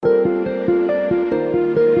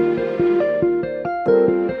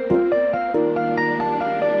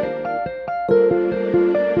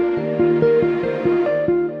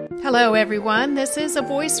Hello, everyone. This is A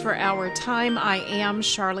Voice for Our Time. I am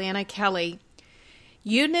Charlana Kelly.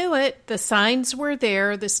 You knew it. The signs were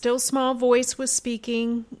there. The still small voice was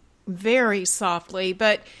speaking very softly,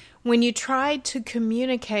 but when you tried to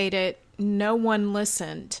communicate it, no one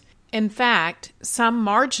listened. In fact, some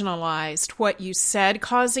marginalized what you said,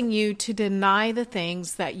 causing you to deny the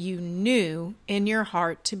things that you knew in your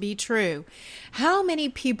heart to be true. How many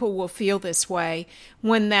people will feel this way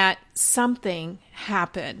when that something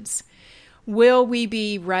happens? Will we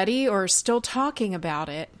be ready or still talking about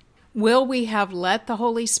it? Will we have let the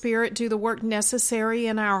Holy Spirit do the work necessary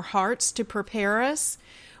in our hearts to prepare us?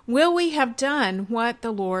 Will we have done what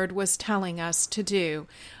the Lord was telling us to do?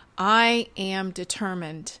 I am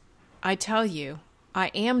determined. I tell you, I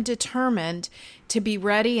am determined to be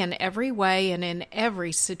ready in every way and in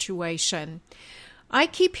every situation. I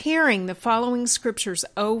keep hearing the following scriptures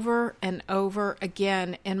over and over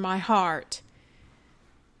again in my heart.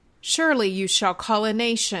 Surely you shall call a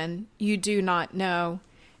nation you do not know,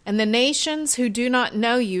 and the nations who do not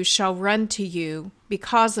know you shall run to you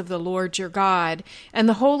because of the Lord your God and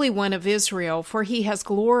the Holy One of Israel, for he has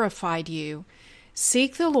glorified you.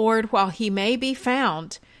 Seek the Lord while he may be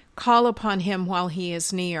found. Call upon him while he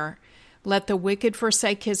is near. Let the wicked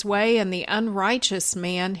forsake his way, and the unrighteous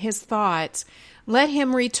man his thoughts. Let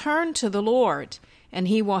him return to the Lord, and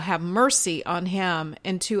he will have mercy on him,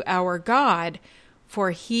 and to our God,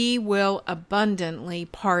 for he will abundantly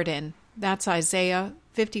pardon. That's Isaiah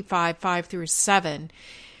 55, 5 through 7.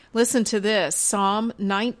 Listen to this. Psalm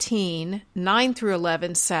 19, 9 through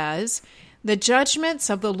 11 says, "The judgments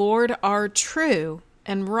of the Lord are true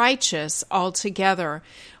and righteous altogether.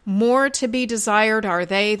 More to be desired are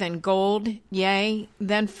they than gold, yea,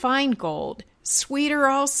 than fine gold, sweeter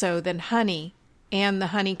also than honey and the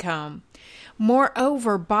honeycomb.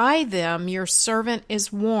 Moreover, by them your servant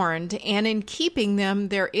is warned, and in keeping them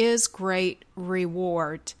there is great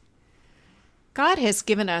reward." God has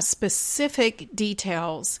given us specific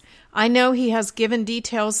details. I know he has given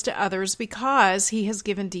details to others because he has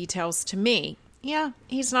given details to me. Yeah,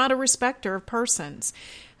 he's not a respecter of persons.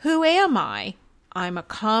 Who am I? I'm a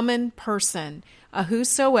common person, a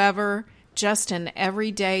whosoever, just an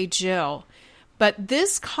everyday Jill. But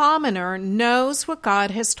this commoner knows what God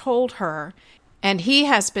has told her, and he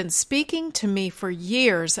has been speaking to me for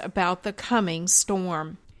years about the coming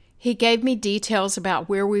storm. He gave me details about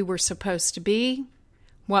where we were supposed to be,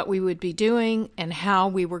 what we would be doing, and how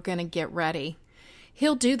we were going to get ready.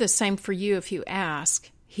 He'll do the same for you if you ask.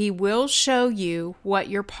 He will show you what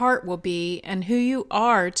your part will be and who you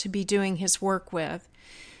are to be doing his work with.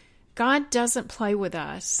 God doesn't play with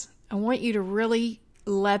us. I want you to really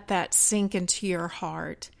let that sink into your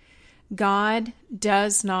heart. God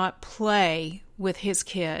does not play with his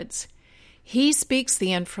kids. He speaks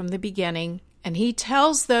the end from the beginning, and he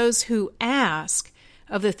tells those who ask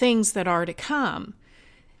of the things that are to come.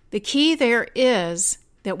 The key there is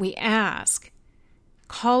that we ask,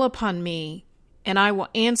 "Call upon me, and I will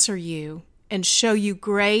answer you and show you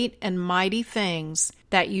great and mighty things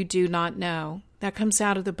that you do not know." That comes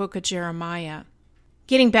out of the book of Jeremiah.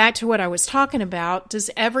 Getting back to what I was talking about, does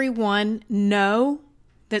everyone know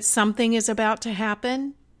that something is about to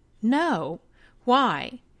happen? No.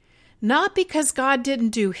 Why? Not because God didn't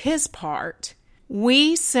do his part.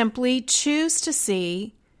 We simply choose to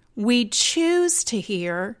see, we choose to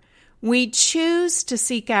hear, we choose to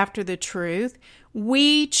seek after the truth,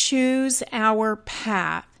 we choose our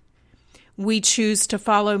path. We choose to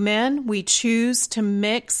follow men, we choose to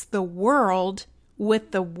mix the world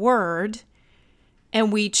with the word,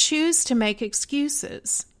 and we choose to make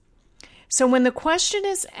excuses. So when the question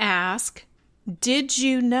is asked, did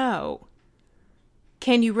you know?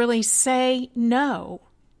 Can you really say no?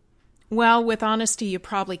 Well, with honesty, you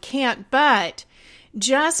probably can't, but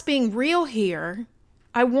just being real here,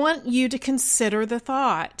 I want you to consider the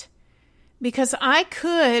thought, because I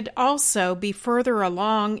could also be further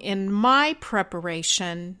along in my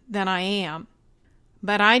preparation than I am.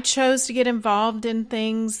 But I chose to get involved in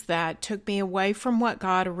things that took me away from what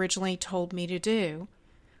God originally told me to do.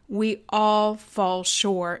 We all fall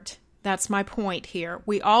short. That's my point here.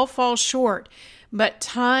 We all fall short, but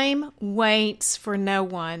time waits for no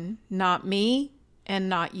one, not me and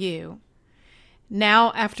not you.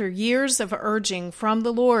 Now, after years of urging from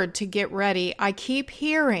the Lord to get ready, I keep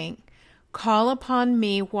hearing, "Call upon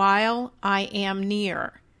me while I am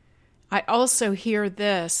near." I also hear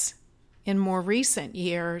this in more recent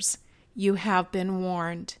years, "You have been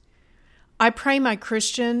warned." I pray my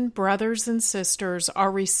Christian brothers and sisters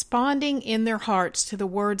are responding in their hearts to the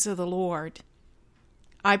words of the Lord.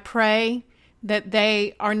 I pray that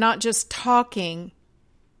they are not just talking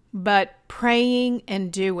but praying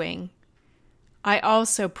and doing. I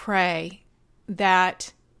also pray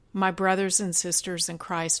that my brothers and sisters in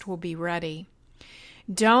Christ will be ready.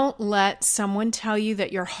 Don't let someone tell you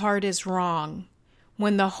that your heart is wrong.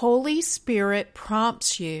 When the Holy Spirit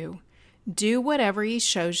prompts you, do whatever He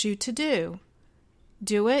shows you to do.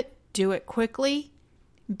 Do it quickly.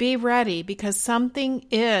 Be ready, because something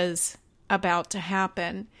is about to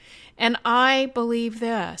happen. And I believe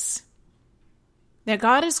this, that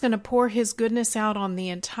God is going to pour His goodness out on the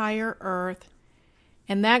entire earth,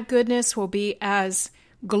 and that goodness will be as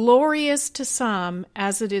glorious to some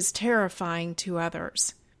as it is terrifying to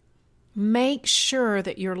others. Make sure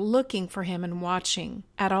that you're looking for Him and watching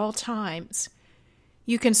at all times.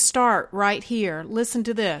 You can start right here. Listen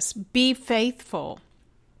to this. Be faithful.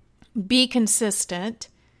 Be consistent.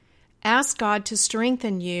 Ask God to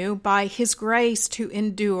strengthen you by His grace to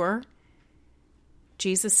endure.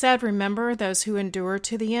 Jesus said, remember, those who endure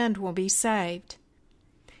to the end will be saved.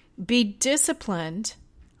 Be disciplined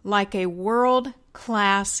like a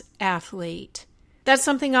world-class athlete. That's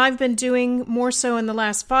something I've been doing more so in the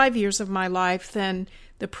last 5 years of my life than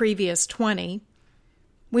the previous 20.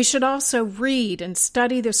 We should also read and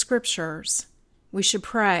study the Scriptures. We should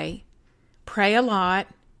pray. Pray a lot.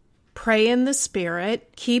 Pray in the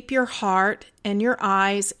Spirit. Keep your heart and your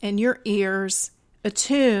eyes and your ears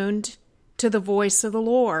attuned to the voice of the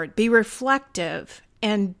Lord. Be reflective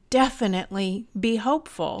and definitely be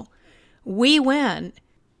hopeful. We win.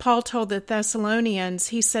 Paul told the Thessalonians,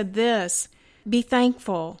 he said this, be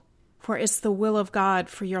thankful, for it's the will of God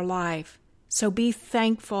for your life. So be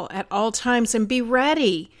thankful at all times and be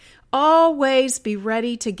ready. Always be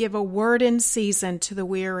ready to give a word in season to the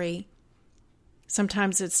weary.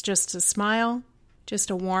 Sometimes it's just a smile, just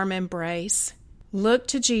a warm embrace. Look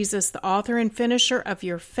to Jesus, the author and finisher of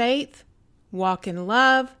your faith. Walk in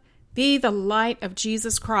love. Be the light of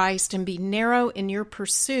Jesus Christ and be narrow in your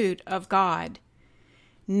pursuit of God.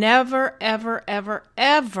 Never, ever, ever,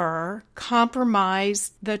 ever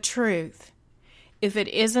compromise the truth. If it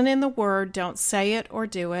isn't in the Word, don't say it or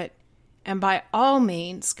do it. And by all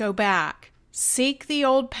means, go back. Seek the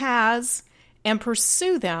old paths and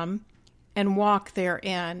pursue them and walk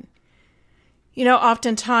therein. You know,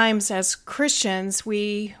 oftentimes as Christians,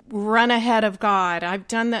 we run ahead of God. I've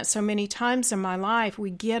done that so many times in my life.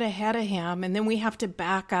 We get ahead of Him and then we have to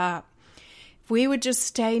back up. If we would just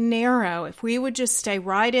stay narrow, if we would just stay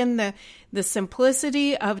right in the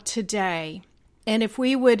simplicity of today, and if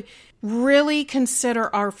we would really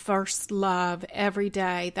consider our first love every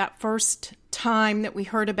day, that first time that we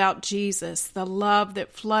heard about Jesus, the love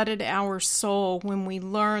that flooded our soul when we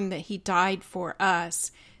learned that He died for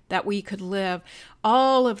us, that we could live,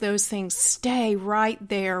 all of those things, stay right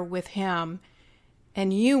there with Him,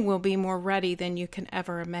 and you will be more ready than you can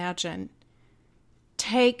ever imagine.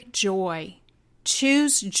 Take joy.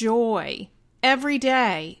 Choose joy every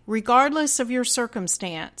day, regardless of your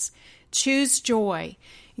circumstance. Choose joy.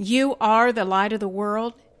 You are the light of the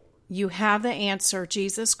world. You have the answer,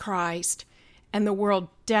 Jesus Christ, and the world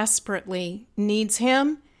desperately needs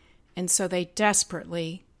Him, and so they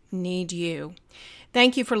desperately need you.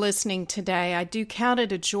 Thank you for listening today. I do count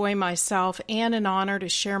it a joy myself and an honor to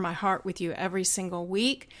share my heart with you every single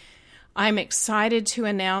week. I'm excited to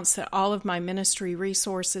announce that all of my ministry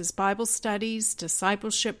resources, Bible studies,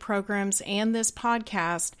 discipleship programs, and this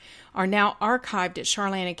podcast are now archived at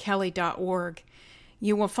charlanakelly.org.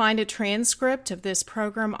 You will find a transcript of this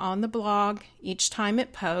program on the blog each time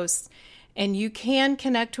it posts, and you can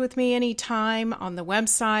connect with me anytime on the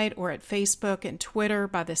website or at Facebook and Twitter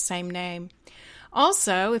by the same name.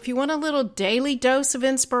 Also, if you want a little daily dose of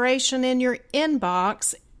inspiration in your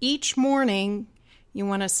inbox each morning, you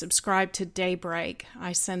want to subscribe to Daybreak.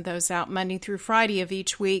 I send those out Monday through Friday of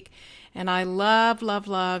each week, and I love, love,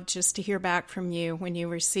 love just to hear back from you when you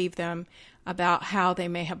receive them about how they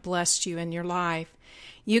may have blessed you in your life.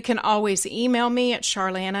 You can always email me at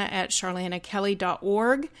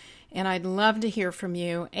charlana@charlanakelly.org, and I'd love to hear from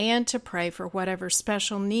you and to pray for whatever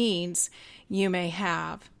special needs you may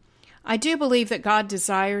have. I do believe that God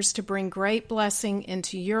desires to bring great blessing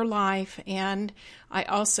into your life, and I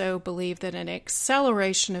also believe that an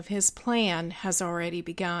acceleration of His plan has already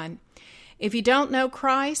begun. If you don't know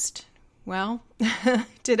Christ, well,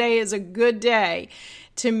 today is a good day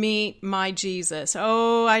to meet my Jesus.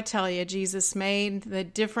 Oh, I tell you, Jesus made the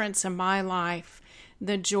difference in my life.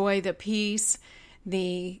 The joy, the peace,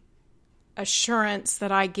 the assurance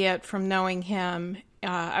that I get from knowing Him.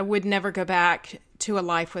 I would never go back to a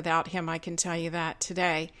life without Him, I can tell you that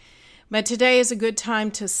today. But today is a good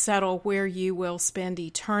time to settle where you will spend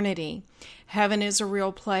eternity. Heaven is a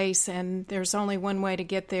real place, and there's only one way to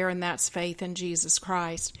get there, and that's faith in Jesus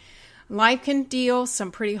Christ. Life can deal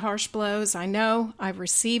some pretty harsh blows. I know, I've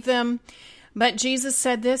received them. But Jesus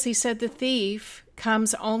said this, he said, the thief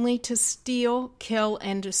comes only to steal, kill,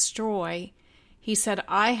 and destroy. He said,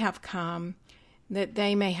 I have come that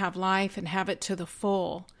they may have life and have it to the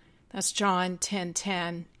full. That's John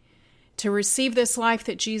 10:10. To receive this life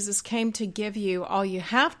that Jesus came to give you, all you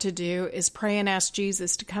have to do is pray and ask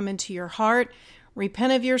Jesus to come into your heart,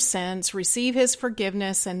 repent of your sins, receive his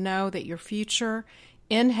forgiveness, and know that your future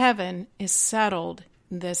in heaven is settled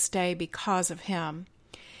this day because of him.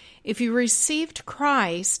 If you received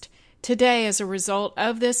Christ today as a result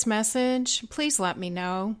of this message, please let me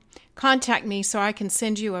know. Contact me so I can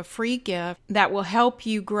send you a free gift that will help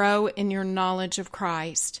you grow in your knowledge of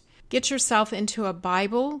Christ. Get yourself into a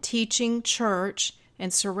Bible-teaching church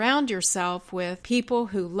and surround yourself with people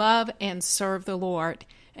who love and serve the Lord.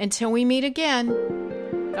 Until we meet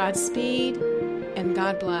again, Godspeed and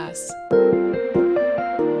God bless.